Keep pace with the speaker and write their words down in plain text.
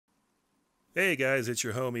Hey guys, it's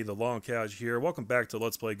your homie, the Long Couch here. Welcome back to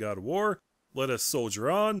Let's Play God of War. Let us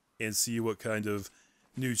soldier on and see what kind of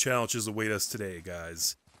new challenges await us today,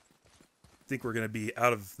 guys. I think we're going to be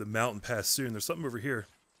out of the mountain pass soon. There's something over here.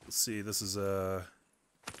 Let's see, this is more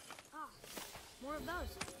of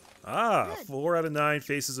those. Good. 4 out of 9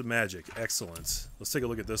 Faces of Magic. Excellent. Let's take a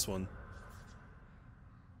look at this one.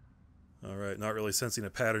 Alright, not really sensing a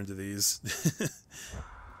pattern to these.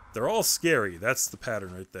 They're all scary. That's the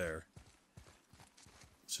pattern right there.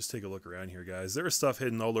 Let's just take a look around here, guys. There is stuff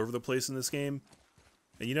hidden all over the place in this game.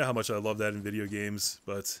 And you know how much I love that in video games,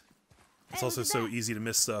 but it's also so easy to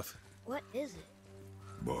miss stuff. What is it?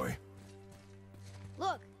 Boy.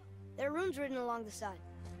 Look, there are runes written along the side.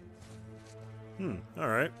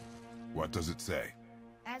 Alright. What does it say?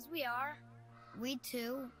 As we are, we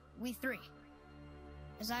two, we three.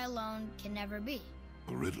 As I alone can never be.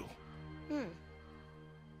 A riddle.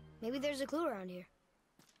 Maybe there's a clue around here.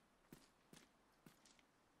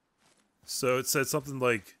 So it said something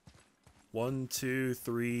like 1, 2,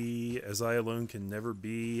 3, as I alone can never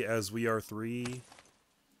be, as we are 3.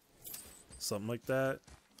 Something like that.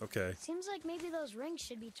 Okay. Seems like maybe those rings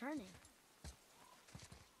should be turning.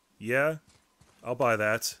 Yeah, I'll buy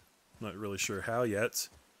that. I'm not really sure how yet.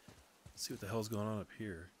 Let's see what the hell's going on up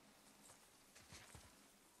here.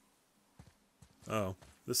 Oh,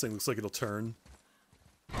 this thing looks like it'll turn.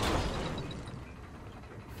 The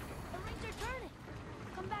rings are turning.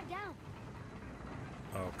 Come back down.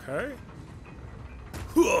 Okay.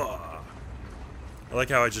 I like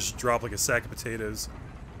how I just dropped like a sack of potatoes.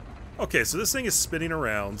 Okay, so this thing is spinning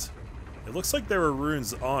around. It looks like there are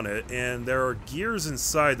runes on it, and there are gears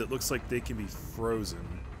inside that looks like they can be frozen.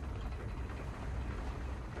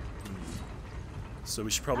 So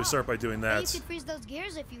we should probably start by doing that. You could freeze those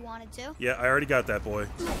gears if you wanted to. Yeah, I already got that, boy.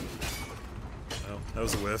 Oh, that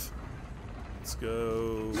was a whiff. Let's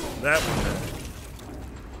go that one then.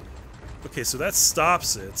 Okay, so that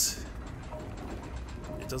stops it.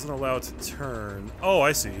 It doesn't allow it to turn. Oh,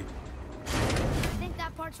 I see. I think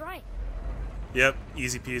that part's right. Yep,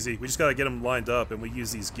 easy peasy. We just gotta get them lined up, and we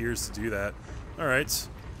use these gears to do that. Alright.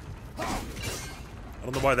 I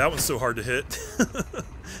don't know why that one's so hard to hit.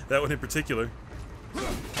 That one in particular.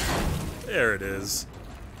 There it is.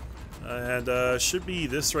 And, should be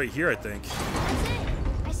this right here, I think. That's it.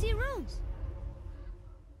 I see runes.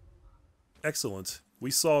 Excellent. We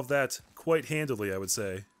solved that quite handily, I would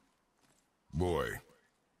say. Boy.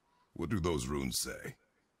 What do those runes say?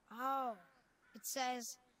 Oh, it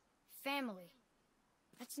says family.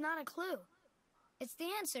 That's not a clue. It's the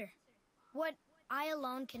answer. What I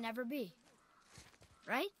alone can never be.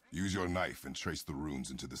 Right? Use your knife and trace the runes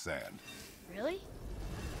into the sand. Really?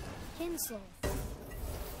 Kinslow.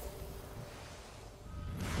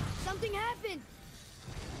 Something happened!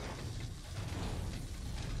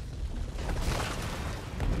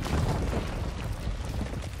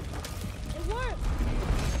 It worked!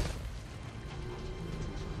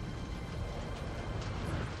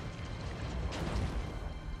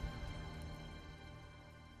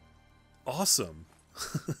 Awesome.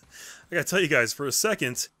 I gotta tell you guys, for a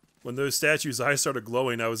second, when those statues' eyes started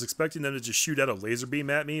glowing, I was expecting them to just shoot out a laser beam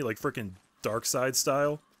at me, like frickin' Dark Side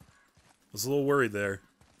style. I was a little worried there.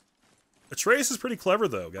 Atreus is pretty clever,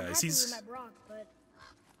 though, guys. He's my Brock, but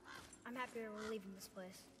I'm happier we're leaving this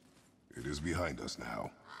place. It is behind us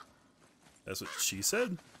now. That's what she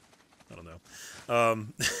said? I don't know.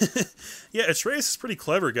 Yeah, Atreus is pretty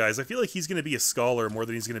clever, guys. I feel like he's gonna be a scholar more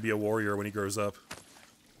than he's gonna be a warrior when he grows up.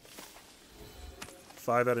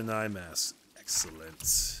 5 out of 9 mass.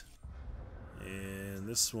 Excellent. And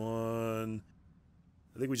this one...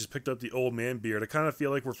 I think we just picked up the old man beard. I kind of feel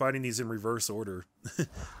like we're finding these in reverse order.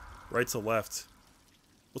 Right to left.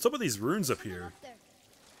 What's up with these runes up here?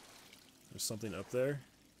 There's something up there?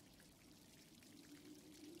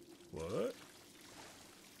 What?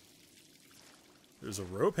 There's a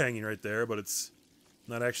rope hanging right there, but it's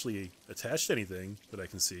not actually attached to anything that I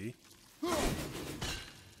can see.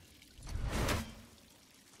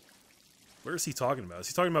 Where is he talking about? Is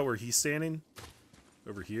he talking about where he's standing?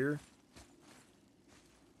 Over here?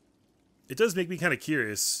 It does make me kind of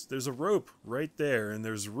curious. There's a rope right there, and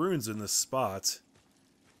there's runes in this spot.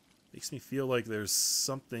 Makes me feel like there's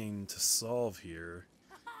something to solve here.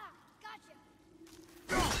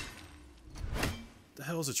 Gotcha. What the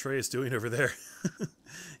hell is Atreus doing over there?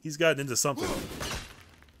 He's gotten into something.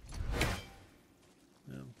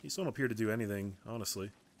 Well, he don't appear to do anything, honestly.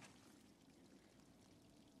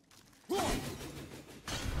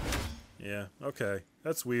 Yeah, okay.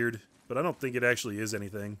 That's weird, but I don't think it actually is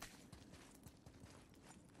anything.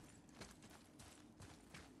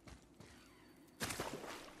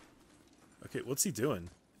 Okay, what's he doing?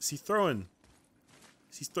 Is he throwing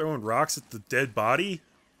He's throwing rocks at the dead body?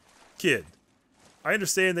 Kid, I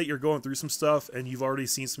understand that you're going through some stuff and you've already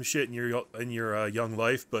seen some shit in your young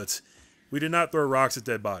life, but we did not throw rocks at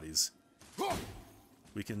dead bodies.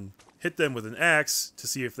 We can hit them with an axe to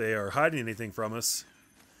see if they are hiding anything from us.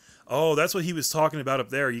 Oh, that's what he was talking about up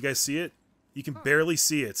there. You guys see it? You can barely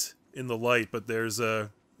see it in the light, but there's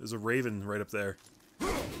a raven right up there.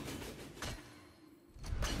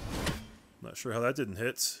 Not sure how that didn't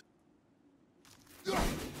hit. I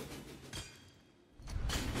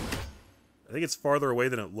think it's farther away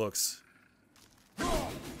than it looks.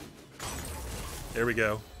 There we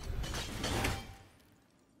go.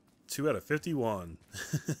 2 out of 51.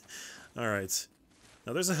 Alright.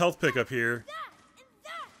 Now there's a health pickup here.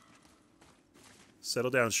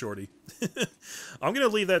 Settle down, shorty. I'm gonna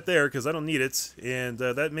leave that there because I don't need it, and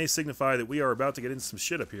that may signify that we are about to get into some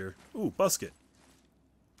shit up here. Ooh, busket.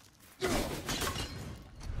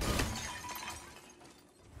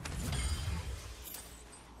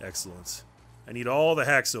 Excellent. I need all the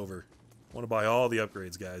hack silver. I want to buy all the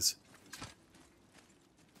upgrades, guys.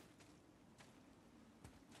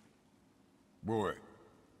 Boy,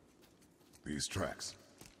 these tracks.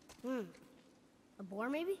 A boar,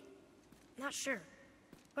 maybe? Not sure,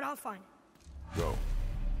 but I'll find it. Go.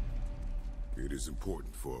 It is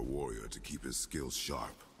important for a warrior to keep his skills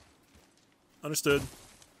sharp. Understood.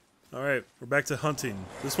 Alright, we're back to hunting.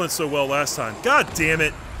 This went so well last time. God damn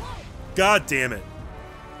it! God damn it!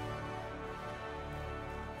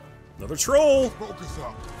 Another troll! Focus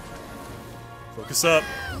up. Focus up.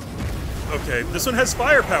 Okay, this one has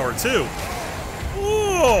firepower too.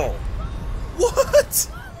 Whoa! What?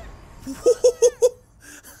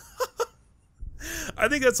 I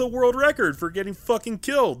think that's a world record for getting fucking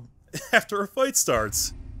killed after a fight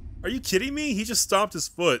starts. Are you kidding me? He just stomped his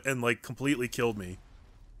foot and, like, completely killed me.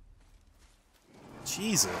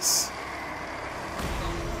 Jesus.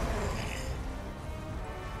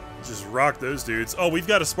 Just rock those dudes. Oh, we've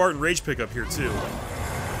got a Spartan Rage pickup here, too.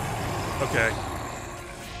 Okay.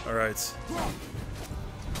 Alright.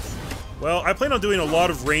 Well, I plan on doing a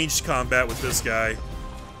lot of ranged combat with this guy.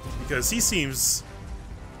 Because he seems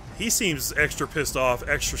extra pissed off,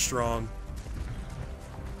 extra strong.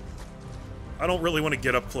 I don't really want to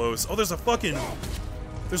get up close. Oh, there's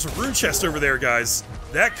a rune chest over there, guys.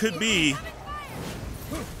 That could be...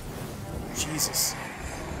 Jesus.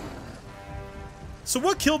 So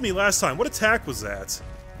what killed me last time? What attack was that?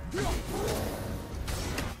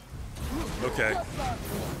 Okay.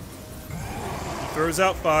 He throws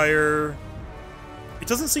out fire. It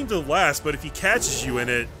doesn't seem to last, but if he catches you in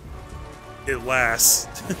it, it lasts.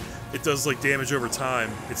 It does, like, damage over time,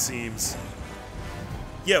 it seems.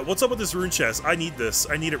 Yeah, what's up with this rune chest? I need this.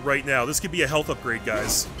 I need it right now. This could be a health upgrade,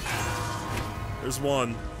 guys. There's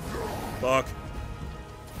one. Fuck.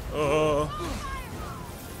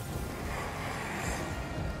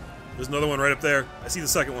 There's another one right up there. I see the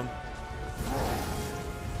second one.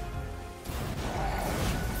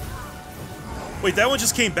 Wait, that one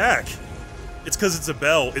just came back. It's because it's a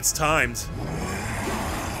bell. It's timed.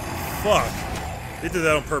 Fuck. They did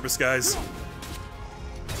that on purpose, guys.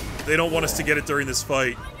 They don't want us to get it during this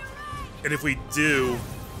fight. And if we do,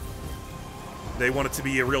 they want it to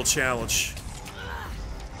be a real challenge.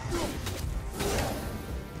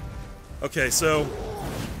 Okay, so...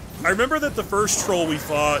 I remember that the first troll we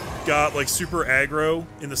fought got, like, super aggro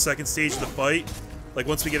in the second stage of the fight. Like,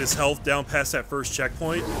 once we get his health down past that first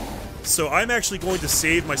checkpoint. So I'm actually going to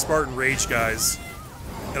save my Spartan Rage guys.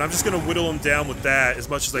 And I'm just going to whittle him down with that as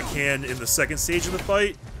much as I can in the second stage of the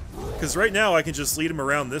fight. Because right now I can just lead him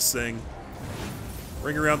around this thing.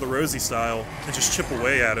 Ring around the Rosie style. And just chip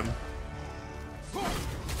away at him.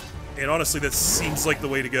 And honestly, that seems like the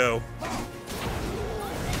way to go.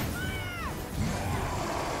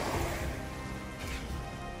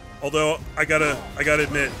 Although, I gotta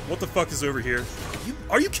admit, what the fuck is over here?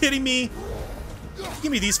 Are you kidding me?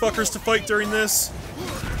 Give me these fuckers to fight during this?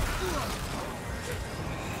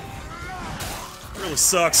 It really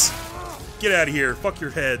sucks. Get out of here. Fuck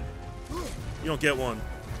your head. You don't get one.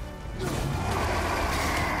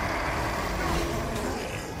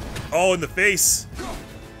 Oh, in the face.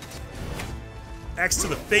 Axe to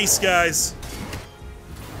the face, guys.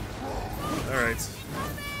 Alright.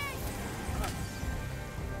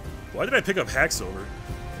 Why did I pick up hack silver?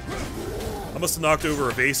 I must have knocked over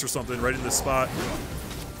a vase or something right in this spot.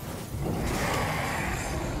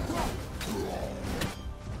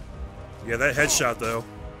 Yeah, that headshot, though.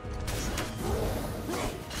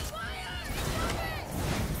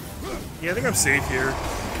 Yeah, I think I'm safe here.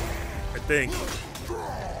 I think.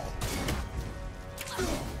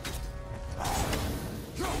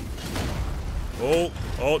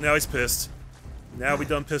 Oh, now he's pissed. Now we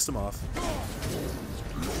done pissed him off.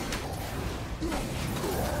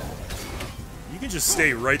 You can just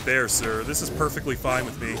stay right there, sir. This is perfectly fine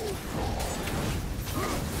with me.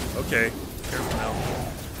 Okay. Careful now.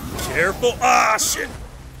 Careful! Ah, shit!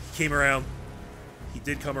 He came around. He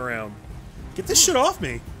did come around. Get this shit off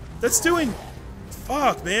me! That's doing...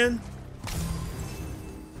 Fuck, man.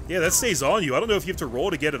 Yeah, that stays on you. I don't know if you have to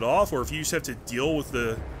roll to get it off, or if you just have to deal with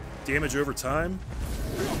the damage over time.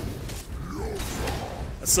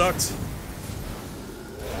 That sucked.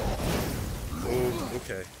 Oh,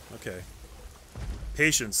 okay. Okay.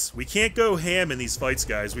 Patience. We can't go ham in these fights,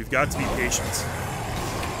 guys. We've got to be patient.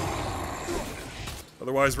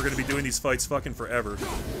 Otherwise, we're going to be doing these fights fucking forever.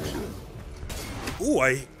 Ooh,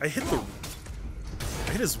 I hit the...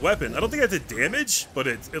 I hit his weapon. I don't think I did damage, but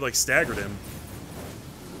it like, staggered him.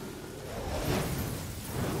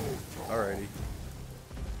 Alrighty.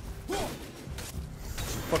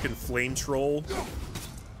 Fucking flame troll.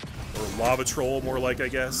 Or lava troll, more like, I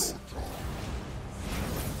guess.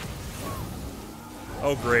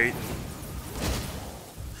 Oh, great.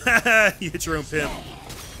 Haha, you hit your own pimp.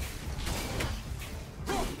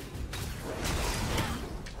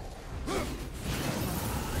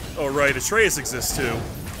 Oh, right, Atreus exists too.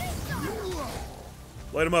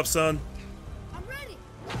 Light him up, son. I'm ready.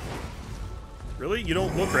 Really? You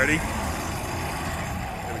don't look ready.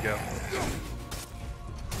 There we go.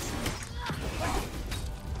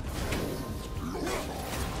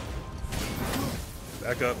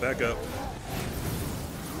 Back up, back up.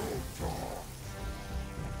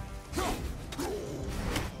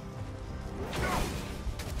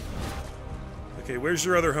 Okay, where's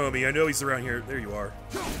your other homie? I know he's around here. There you are.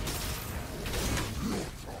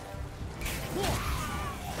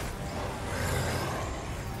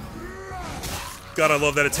 God, I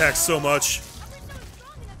love that attack so much.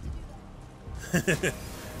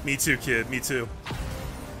 Me too, kid. Me too.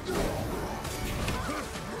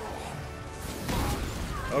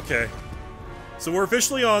 Okay. So we're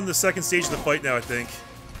officially on the second stage of the fight now, I think.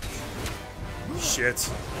 Shit.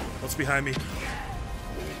 What's behind me?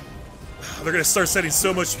 They're gonna start sending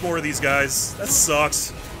so much more of these guys. That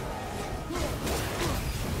sucks.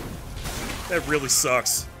 That really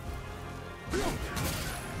sucks.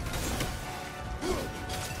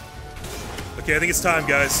 Okay, I think it's time,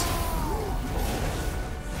 guys.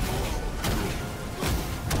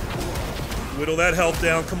 Whittle that health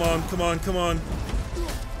down. Come on, come on, come on.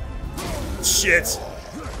 Shit.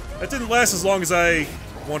 That didn't last as long as I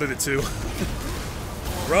wanted it to.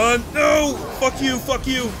 Run! No! Fuck you, fuck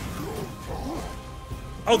you!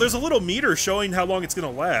 Oh, there's a little meter showing how long it's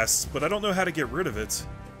gonna last, but I don't know how to get rid of it.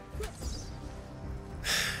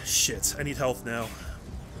 Shit, I need health now.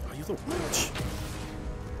 Oh, you little bitch.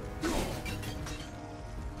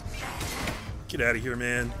 Get out of here,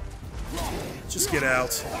 man. Just get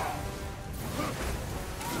out.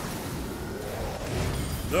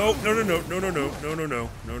 No, no, no, no, no, no, no, no, no, no,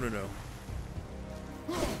 no, no, no.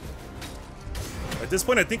 At this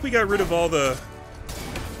point, I think we got rid of all the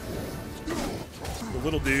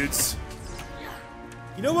little dudes.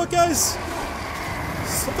 You know what, guys?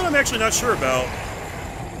 Something I'm actually not sure about.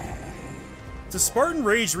 Does Spartan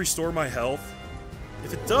Rage restore my health?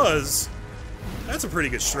 If it does, that's a pretty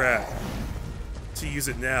good strat to use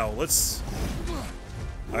it now. Let's...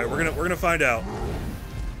 Alright, we're gonna find out.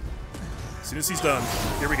 As soon as he's done.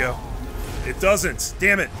 Here we go. It doesn't.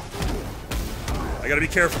 Damn it. I gotta be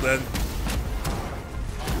careful then.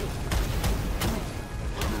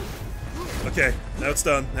 Okay, now it's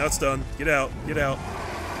done. Now it's done. Get out. Get out.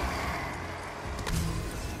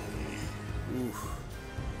 Ooh.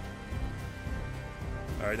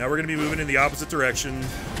 Alright, now we're gonna be moving in the opposite direction.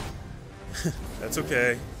 That's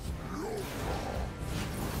okay.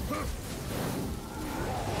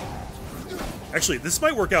 Actually, this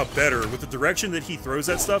might work out better with the direction that he throws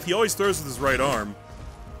that stuff. He always throws with his right arm.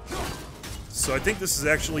 So I think this is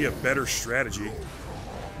actually a better strategy.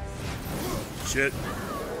 Shit.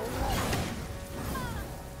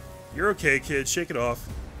 You're okay, kid. Shake it off.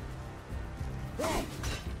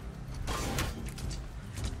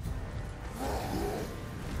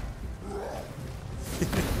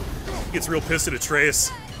 He gets real pissed at Atreus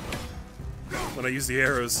when I use the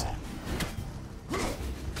arrows.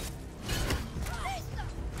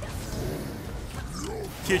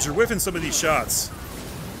 Kid, you're whiffing some of these shots.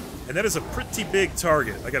 And that is a pretty big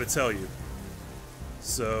target, I gotta tell you.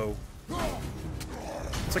 So,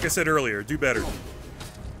 it's like I said earlier, do better.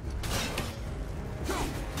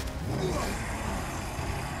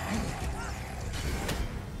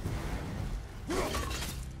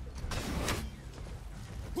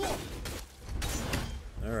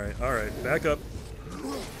 Alright, back up.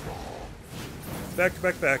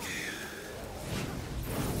 Back.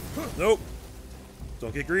 Nope.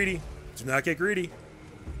 Don't get greedy. Do not get greedy.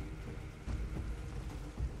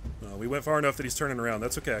 No, we went far enough that he's turning around.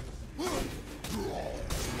 That's okay.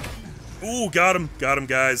 Ooh, got him. Got him,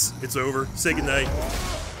 guys. It's over. Say goodnight.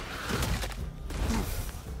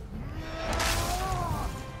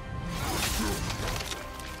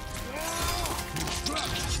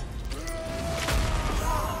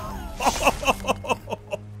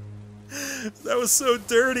 That was so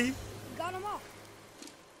dirty. Got him off.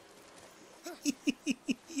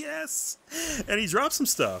 Yes. And he dropped some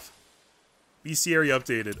stuff. Bestiary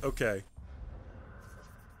updated. Okay.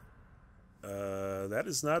 That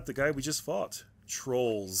is not the guy we just fought.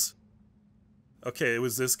 Trolls. Okay, it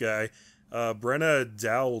was this guy. Brenna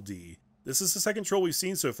Daudi. This is the second troll we've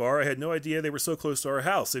seen so far. I had no idea they were so close to our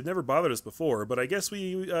house. They've never bothered us before, but I guess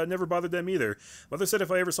we never bothered them either. Mother said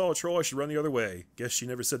if I ever saw a troll, I should run the other way. Guess she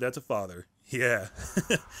never said that to Father. Yeah.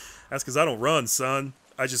 That's because I don't run, son.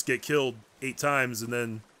 I just get killed 8 times and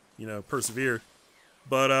then, you know, persevere.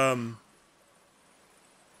 But,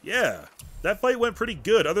 yeah. That fight went pretty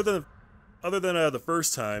good, other than the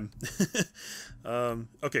first time.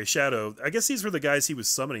 Okay, Shadow. I guess these were the guys he was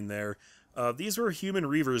summoning there. These were human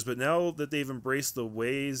reavers, but now that they've embraced the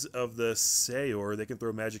ways of the Sayor, they can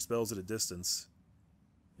throw magic spells at a distance.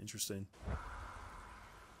 Interesting.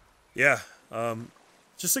 Yeah,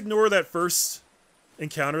 just ignore that first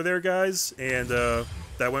encounter there, guys, and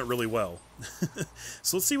that went really well.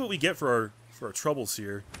 So let's see what we get for our troubles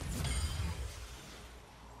here.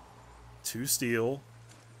 2 steel.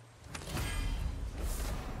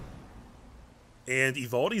 And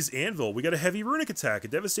Ivaldi's Anvil. We got a heavy runic attack, a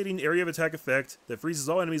devastating area of attack effect that freezes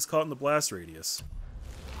all enemies caught in the blast radius.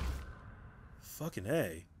 Fucking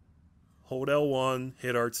A. Hold L1,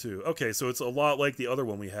 hit R2. Okay, so it's a lot like the other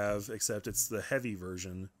one we have, except it's the heavy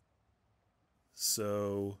version.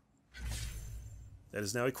 So that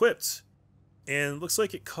is now equipped. And looks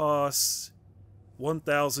like it costs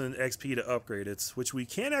 1,000 XP to upgrade it, which we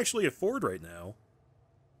can't actually afford right now.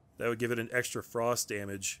 That would give it an extra frost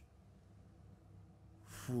damage.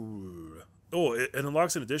 Oh, it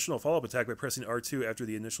unlocks an additional follow-up attack by pressing R2 after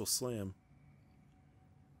the initial slam.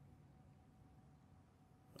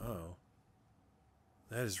 Oh.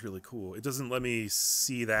 That is really cool. It doesn't let me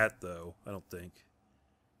see that, though, I don't think.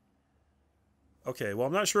 Okay, well,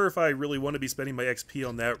 I'm not sure if I really want to be spending my XP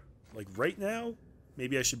on that, like, right now.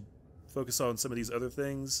 Maybe I should focus on some of these other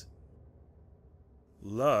things.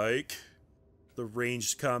 Like the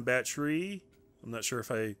ranged combat tree. I'm not sure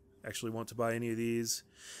if I actually want to buy any of these.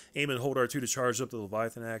 Aim and hold R2 to charge up the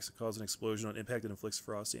Leviathan Axe to cause an explosion on impact that inflicts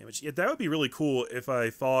frost damage. Yeah, that would be really cool if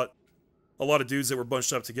I fought a lot of dudes that were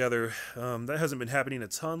bunched up together. That hasn't been happening a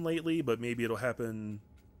ton lately, but maybe it'll happen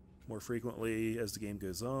more frequently as the game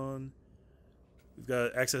goes on. We've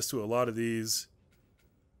got access to a lot of these.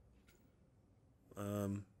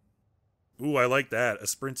 Ooh, I like that. A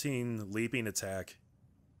sprinting, leaping attack.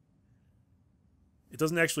 It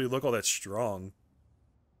doesn't actually look all that strong.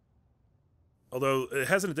 Although, it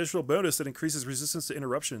has an additional bonus that increases resistance to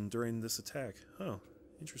interruption during this attack. Oh,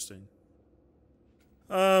 interesting.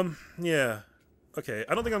 Yeah. Okay,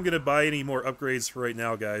 I don't think I'm going to buy any more upgrades for right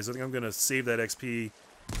now, guys. I think I'm going to save that XP.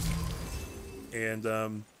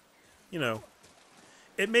 And, you know,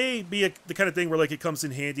 it may be the kind of thing where, like, it comes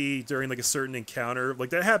in handy during, like, a certain encounter.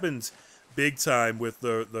 Like, that happened big time with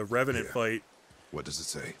the Revenant fight. What does it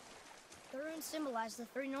say? The runes symbolize the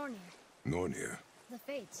 3 Nornir. Nornir. The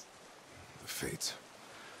Fates. The Fates.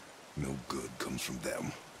 No good comes from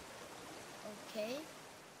them. Okay.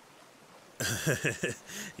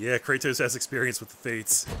 Yeah, Kratos has experience with the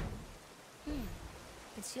Fates.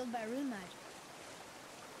 It's sealed by rune magic.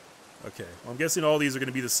 Okay, well, I'm guessing all these are going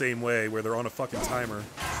to be the same way, where they're on a fucking timer.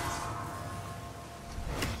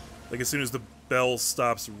 Like, as soon as the bell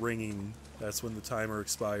stops ringing, that's when the timer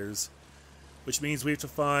expires. Which means we have to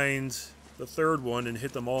find the 3rd one and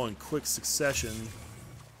hit them all in quick succession.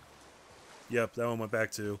 Yep, that one went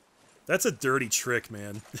back too. That's a dirty trick,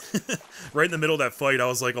 man. Right in the middle of that fight, I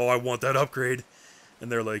was like, oh, I want that upgrade.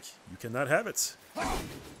 And they're like, you cannot have it.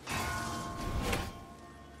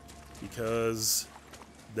 Because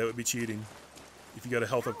that would be cheating. If you got a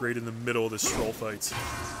health upgrade in the middle of this troll fight.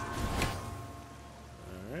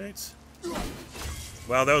 Alright.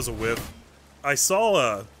 Wow, that was a whiff. I saw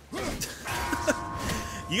a...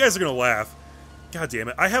 You guys are gonna laugh. God damn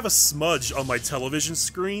it. I have a smudge on my television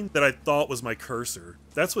screen that I thought was my cursor.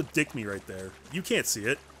 That's what dicked me right there. You can't see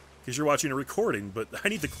it, because you're watching a recording, but I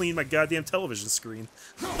need to clean my goddamn television screen.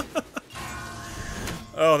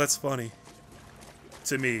 Oh, that's funny.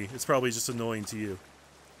 To me. It's probably just annoying to you.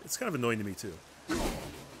 It's kind of annoying to me, too.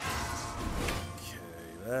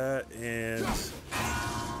 that, and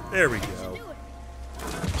there we go.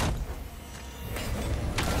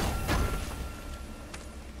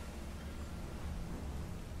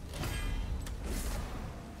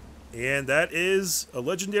 And that is a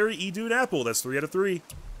legendary E-Dune apple. That's 3 out of 3.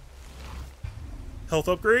 Health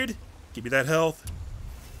upgrade. Give me that health.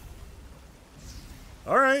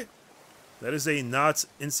 Alright. That is a not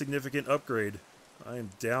insignificant upgrade. I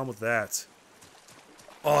am down with that.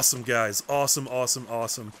 Awesome, guys. Awesome, awesome,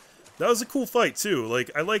 awesome. That was a cool fight, too. Like,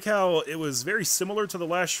 I like how it was very similar to the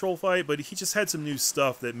last troll fight, but he just had some new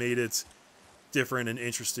stuff that made it different and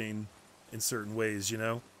interesting in certain ways, you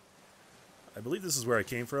know? I believe this is where I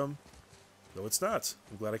came from. Though it's not.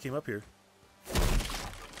 I'm glad I came up here. There's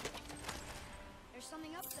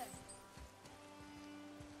something up there.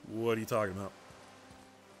 What are you talking about?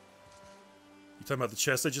 You talking about the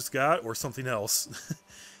chest I just got, or something else?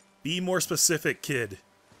 Be more specific, kid.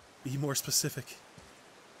 Be more specific.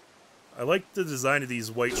 I like the design of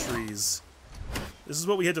these white trees. This is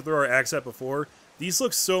what we had to throw our axe at before. These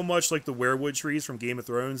look so much like the weirwood trees from Game of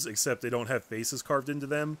Thrones, except they don't have faces carved into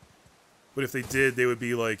them. But if they did, they would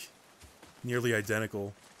be, like, nearly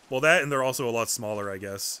identical. Well, that, and they're also a lot smaller, I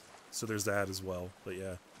guess. So there's that as well, but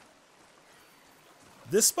yeah.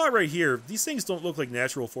 This spot right here, these things don't look like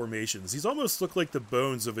natural formations. These almost look like the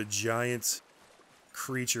bones of a giant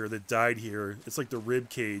creature that died here. It's like the rib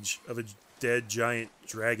cage of a dead giant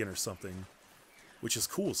dragon or something. Which is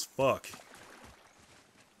cool as fuck.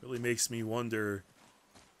 Really makes me wonder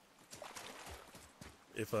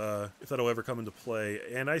if that'll ever come into play.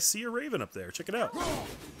 And I see a raven up there. Check it out.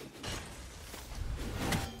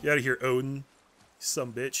 Get out of here, Odin. You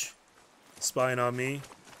some bitch. Spying on me.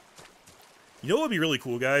 You know what would be really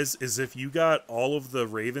cool, guys, is if you got all of the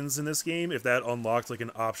ravens in this game, if that unlocked like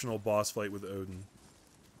an optional boss fight with Odin.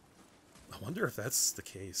 I wonder if that's the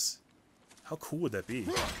case. How cool would that be?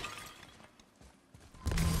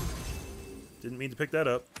 Didn't mean to pick that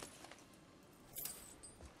up.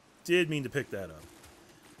 Did mean to pick that up.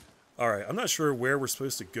 Alright, I'm not sure where we're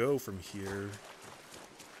supposed to go from here.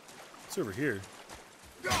 It's over here.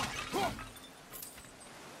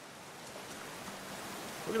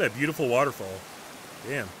 Look at that beautiful waterfall.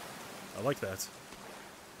 Damn. I like that.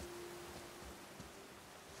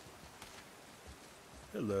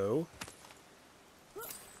 Hello.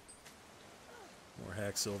 More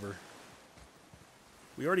hack silver.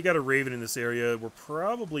 We already got a raven in this area. We're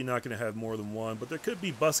probably not going to have more than one, but there could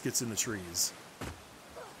be buskets in the trees.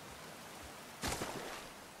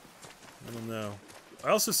 I don't know. I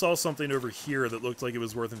also saw something over here that looked like it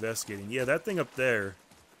was worth investigating. Yeah, that thing up there.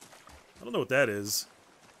 I don't know what that is,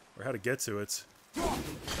 or how to get to it.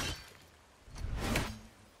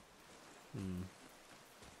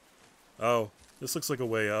 Oh, this looks like a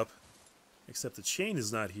way up. Except the chain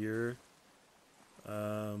is not here.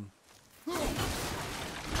 Yeah,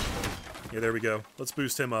 there we go. Let's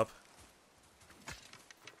boost him up.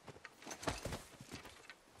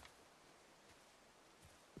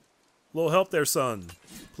 A little help there, son.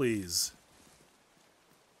 Please.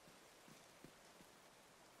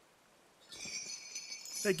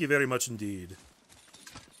 Thank you very much indeed.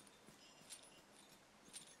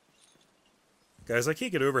 Guys, I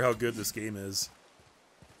can't get over how good this game is.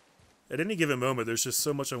 At any given moment, there's just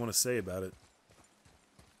so much I want to say about it.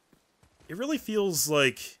 It really feels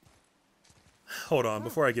like... Hold on,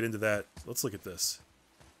 before I get into that, let's look at this.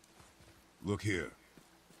 Look here.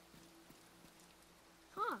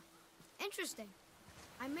 Huh. Interesting.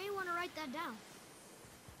 I may want to write that down.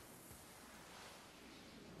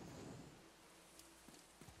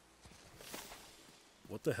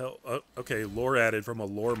 What the hell? Okay, lore added from a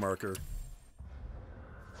lore marker.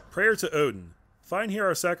 Prayer to Odin. Find here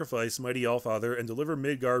our sacrifice, mighty Allfather, and deliver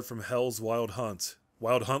Midgard from hell's wild hunt.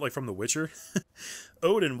 Wild hunt like from The Witcher?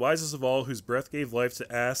 Odin, wisest of all, whose breath gave life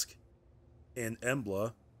to Ask and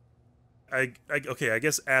Embla. Okay, I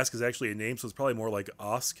guess Ask is actually a name, so it's probably more like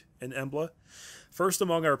Osk and Embla. First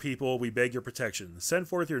among our people, we beg your protection. Send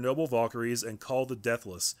forth your noble Valkyries and call the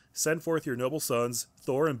deathless. Send forth your noble sons,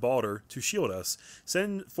 Thor and Balder, to shield us.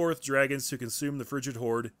 Send forth dragons to consume the frigid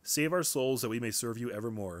horde. Save our souls that we may serve you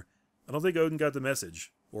evermore. I don't think Odin got the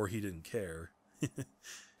message, or he didn't care.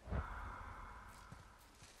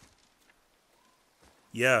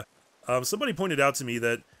 Yeah, somebody pointed out to me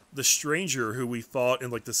that the stranger who we fought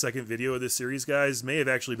in like the second video of this series, guys, may have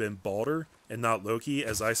actually been Balder and not Loki,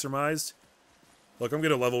 as I surmised. Look, I'm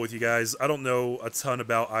going to level with you guys. I don't know a ton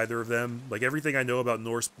about either of them. Like, everything I know about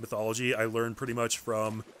Norse mythology, I learned pretty much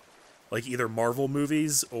from, like, either Marvel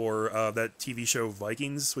movies or that TV show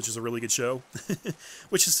Vikings, which is a really good show.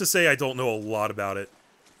 Which is to say I don't know a lot about it.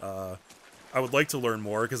 I would like to learn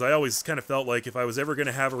more, because I always kind of felt like if I was ever going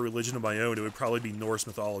to have a religion of my own, it would probably be Norse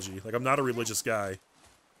mythology. Like, I'm not a religious guy,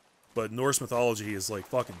 but Norse mythology is, like,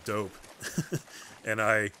 fucking dope. And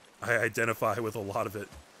I identify with a lot of it.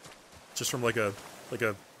 Just from, like a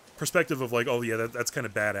perspective of, like, oh, yeah, that's kind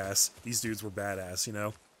of badass. These dudes were badass, you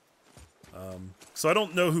know? So I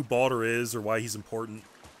don't know who Baldur is or why he's important.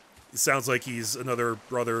 It sounds like he's another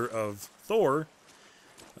brother of Thor.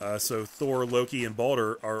 So Thor, Loki, and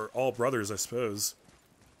Baldur are all brothers, I suppose.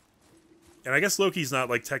 And I guess Loki's not,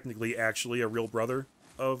 like, technically actually a real brother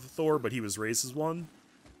of Thor, but he was raised as one.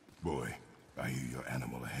 Boy, I hear your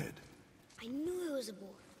animal ahead. I knew it was a boar.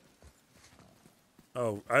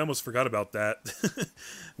 Oh, I almost forgot about that.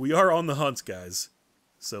 We are on the hunt, guys.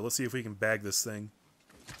 So let's see if we can bag this thing.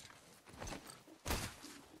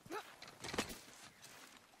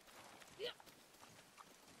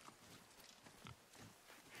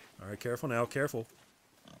 Alright, careful now, careful.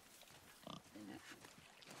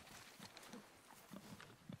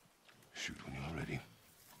 Shoot when you're ready.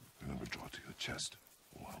 Remember, draw to your chest.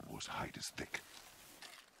 Wild boar's hide is thick.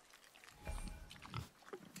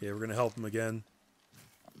 Okay, we're gonna help him again.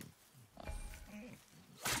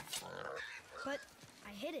 But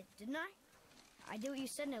I hit it, didn't I? I did what you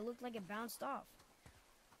said and it looked like it bounced off.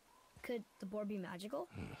 Could the boar be magical?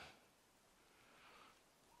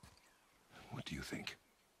 What do you think?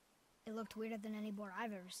 It looked weirder than any boar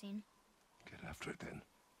I've ever seen. Get after it then.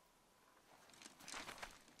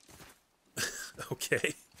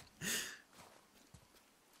 Okay.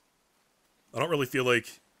 I don't really feel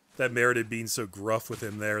like that merited being so gruff with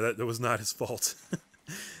him there. That was not his fault.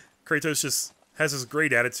 Kratos just has this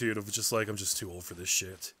great attitude of just like, I'm just too old for this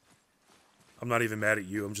shit. I'm not even mad at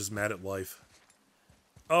you, I'm just mad at life.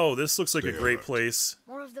 Oh, this looks like a great place.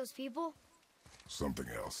 More of those people? Something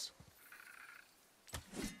else.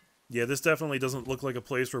 Yeah, this definitely doesn't look like a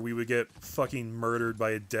place where we would get fucking murdered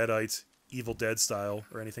by a deadite, Evil Dead style,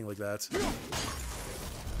 or anything like that.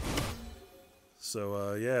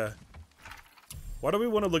 So, yeah. Why do we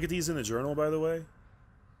want to look at these in the journal, by the way?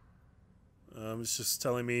 It's just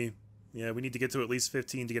telling me, yeah, we need to get to at least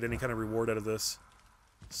 15 to get any kind of reward out of this.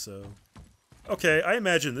 So, okay, I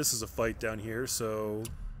imagine this is a fight down here, so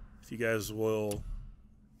if you guys will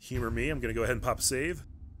humor me, I'm going to go ahead and pop a save.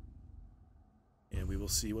 And we will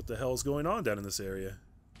see what the hell is going on down in this area.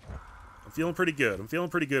 I'm feeling pretty good. I'm feeling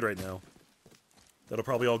pretty good right now. That'll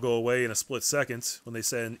probably all go away in a split second when they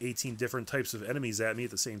send 18 different types of enemies at me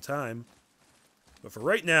at the same time. But for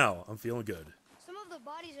right now, I'm feeling good. Some of the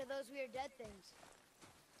bodies are those weird dead things.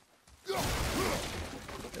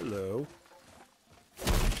 Hello.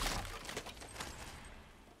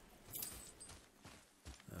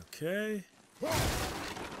 Okay.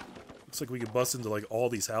 Looks like we could bust into like all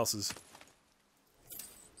these houses.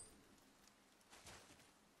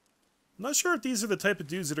 I'm not sure if these are the type of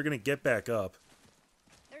dudes that are going to get back up.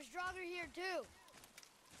 There's Draugr here too.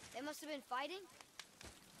 They must have been fighting.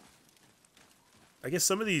 I guess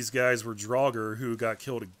some of these guys were Draugr who got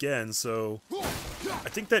killed again, so I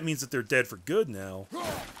think that means that they're dead for good now.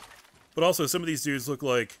 But also, some of these dudes look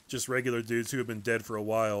like just regular dudes who have been dead for a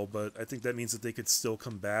while, but I think that means that they could still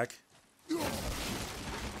come back.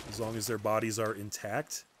 As long as their bodies are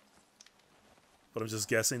intact. But I'm just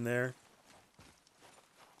guessing there.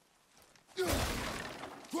 I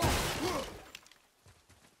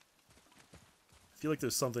feel like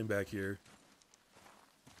there's something back here.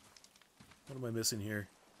 What am I missing here?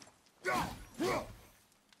 Hey,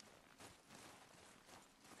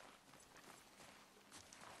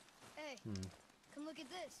 come look at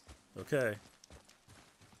this. Okay.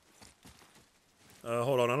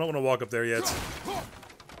 Hold on, I don't want to walk up there yet.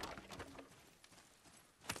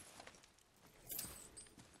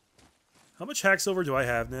 How much hack silver do I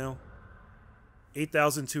have now?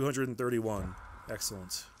 8,231.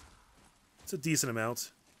 Excellent. It's a decent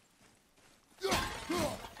amount.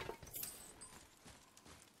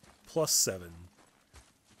 Plus 7.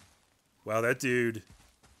 Wow, that dude...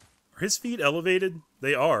 Are his feet elevated?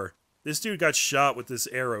 They are. This dude got shot with this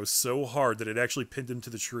arrow so hard that it actually pinned him to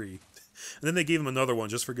the tree. And then they gave him another one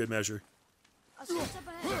just for good measure. I'll see what's up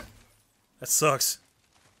ahead. That sucks.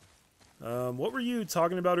 What were you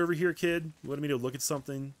talking about over here, kid? You wanted me to look at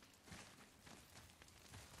something?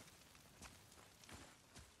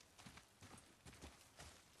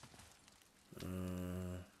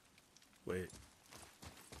 Wait.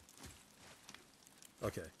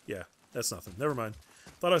 Okay, yeah, that's nothing. Never mind.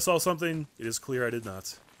 Thought I saw something. It is clear I did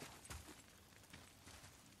not.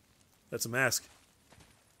 That's a mask.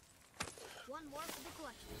 One more for the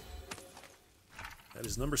collection. That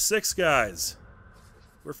is number 6, guys.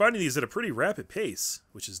 We're finding these at a pretty rapid pace,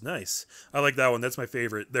 which is nice. I like that one. That's my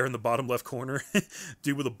favorite. There in the bottom left corner.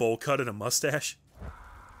 Dude with a bowl cut and a mustache.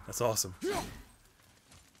 That's awesome.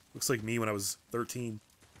 Looks like me when I was 13.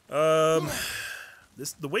 The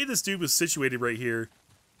way this dude was situated right here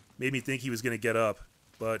made me think he was going to get up,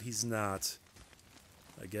 but he's not,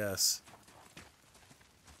 I guess.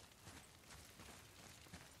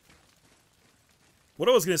 What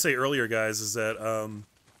I was going to say earlier, guys, is that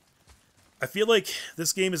I feel like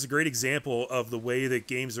this game is a great example of the way that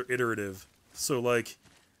games are iterative. So, like,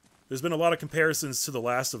 there's been a lot of comparisons to The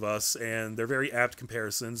Last of Us, and they're very apt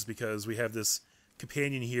comparisons because we have this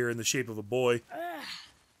companion here in the shape of a boy.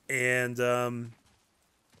 And a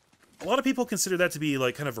lot of people consider that to be,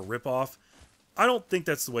 like, kind of a ripoff. I don't think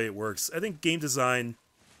that's the way it works. I think game design,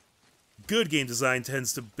 good game design,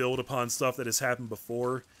 tends to build upon stuff that has happened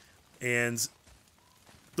before. And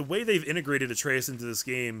the way they've integrated Atreus into this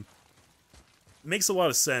game makes a lot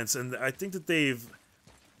of sense, and I think that they've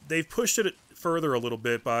pushed it further a little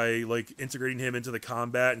bit by, like, integrating him into the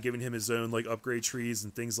combat and giving him his own, like, upgrade trees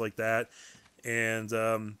and things like that. And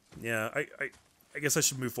yeah, I guess I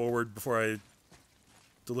should move forward before I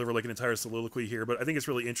deliver, like, an entire soliloquy here, but I think it's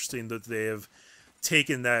really interesting that they have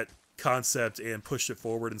taken that concept and pushed it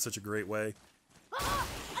forward in such a great way.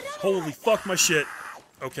 Holy fuck my shit.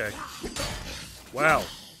 Okay. Wow.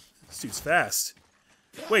 This dude's fast.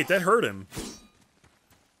 Wait, that hurt him.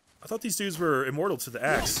 I thought these dudes were immortal to the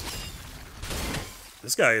axe.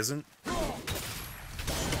 This guy isn't.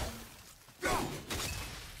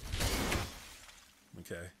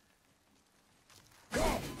 Okay.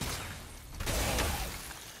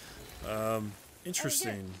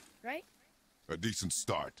 Interesting. Right? A decent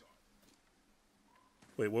start.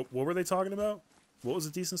 Wait, what were they talking about? What was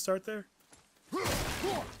a decent start there?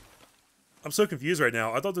 I'm so confused right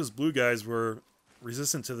now. I thought those blue guys were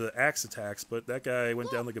resistant to the axe attacks, but that guy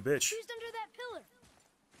went down like a bitch. Who's under that pillar?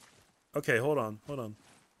 Okay, hold on.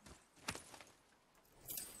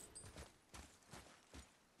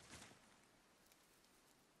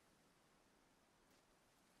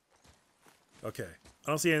 Okay, I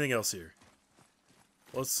don't see anything else here.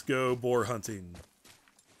 Let's go boar hunting.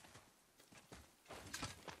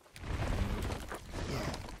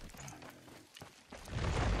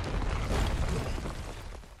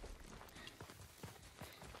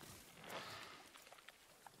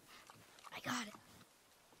 Got it.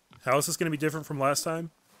 How is this going to be different from last time?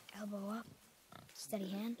 Elbow up, steady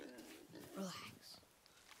hand, relax.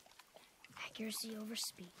 Accuracy over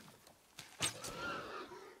speed.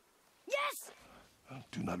 Yes!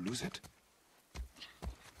 Do not lose it.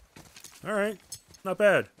 Alright, not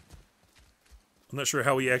bad. I'm not sure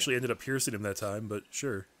how we actually ended up piercing him that time, but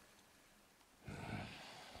sure.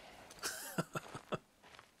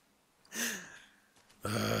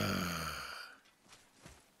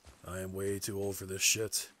 I am way too old for this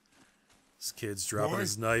shit. This kid's dropping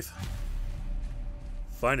his knife.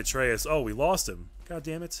 Find Atreus. Oh, we lost him. God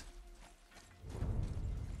damn it.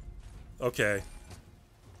 Okay.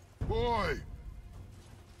 Boy!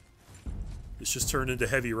 This just turned into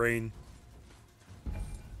heavy rain.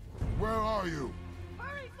 Where are you?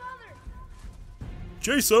 Hurry, Father!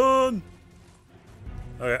 Jason!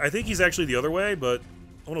 Okay, I think he's actually the other way, but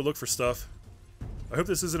I want to look for stuff. I hope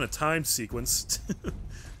this isn't a timed sequence.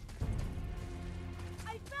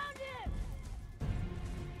 I found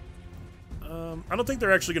him! I don't think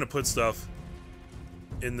they're actually going to put stuff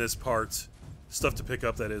in this part. Stuff to pick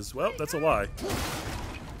up, that is. Well, that's a lie.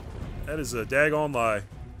 That is a daggone lie.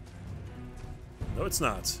 No, it's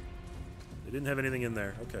not. They didn't have anything in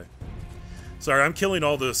there. Okay. Sorry, I'm killing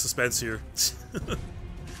all the suspense here.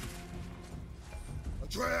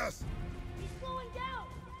 Atreus! He's slowing down!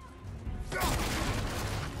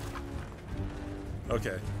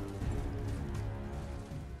 Okay.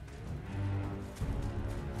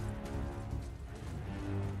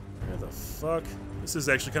 Where the fuck? This is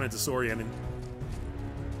actually kind of disorienting.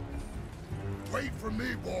 Wait for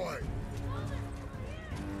me, boy!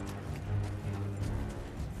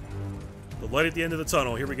 The light at the end of the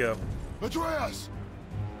tunnel. Here we go. Atreus!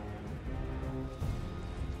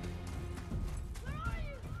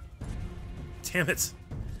 Damn it.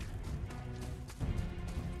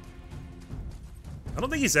 I don't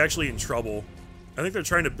think he's actually in trouble. I think they're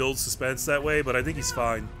trying to build suspense that way, but I think he's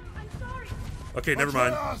fine. I'm sorry! Okay, never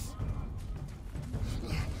mind. Atreus!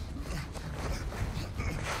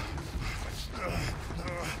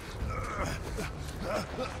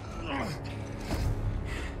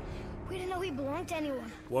 We didn't know he belonged to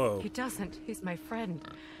anyone. Whoa. He doesn't. He's my friend.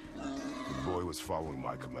 The boy was following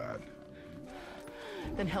my command.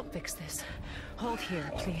 Then help fix this. Hold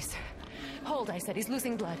here, please. Hold, I said. He's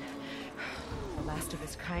losing blood. the last of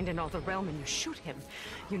his kind in all the realm and you shoot him.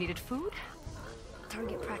 You needed food?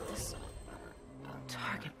 Target practice.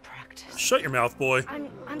 Target practice. Shut your mouth, boy.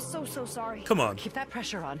 I'm so sorry. Come on. Keep that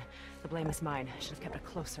pressure on. The blame is mine. I should have kept a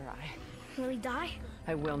closer eye. Will he die?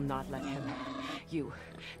 I will not let him. You,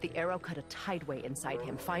 the arrow cut a tideway inside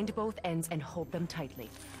him. Find both ends and hold them tightly.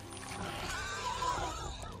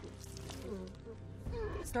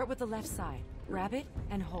 Start with the left side. Grab it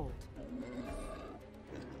and hold.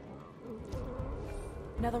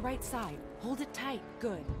 Now the right side. Hold it tight.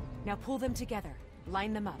 Good. Now pull them together.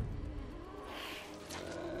 Line them up.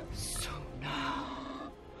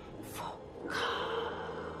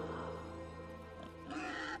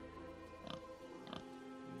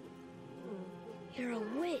 You're a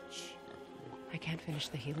witch. I can't finish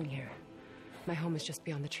the healing here. My home is just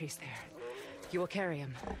beyond the trees there. You will carry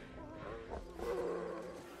him.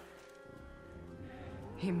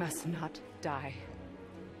 He must not die.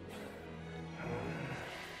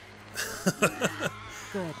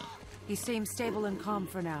 Good. He seems stable and calm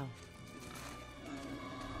for now.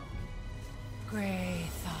 Great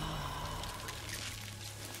thought.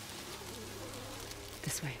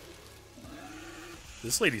 This way.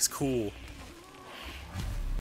 This lady's cool.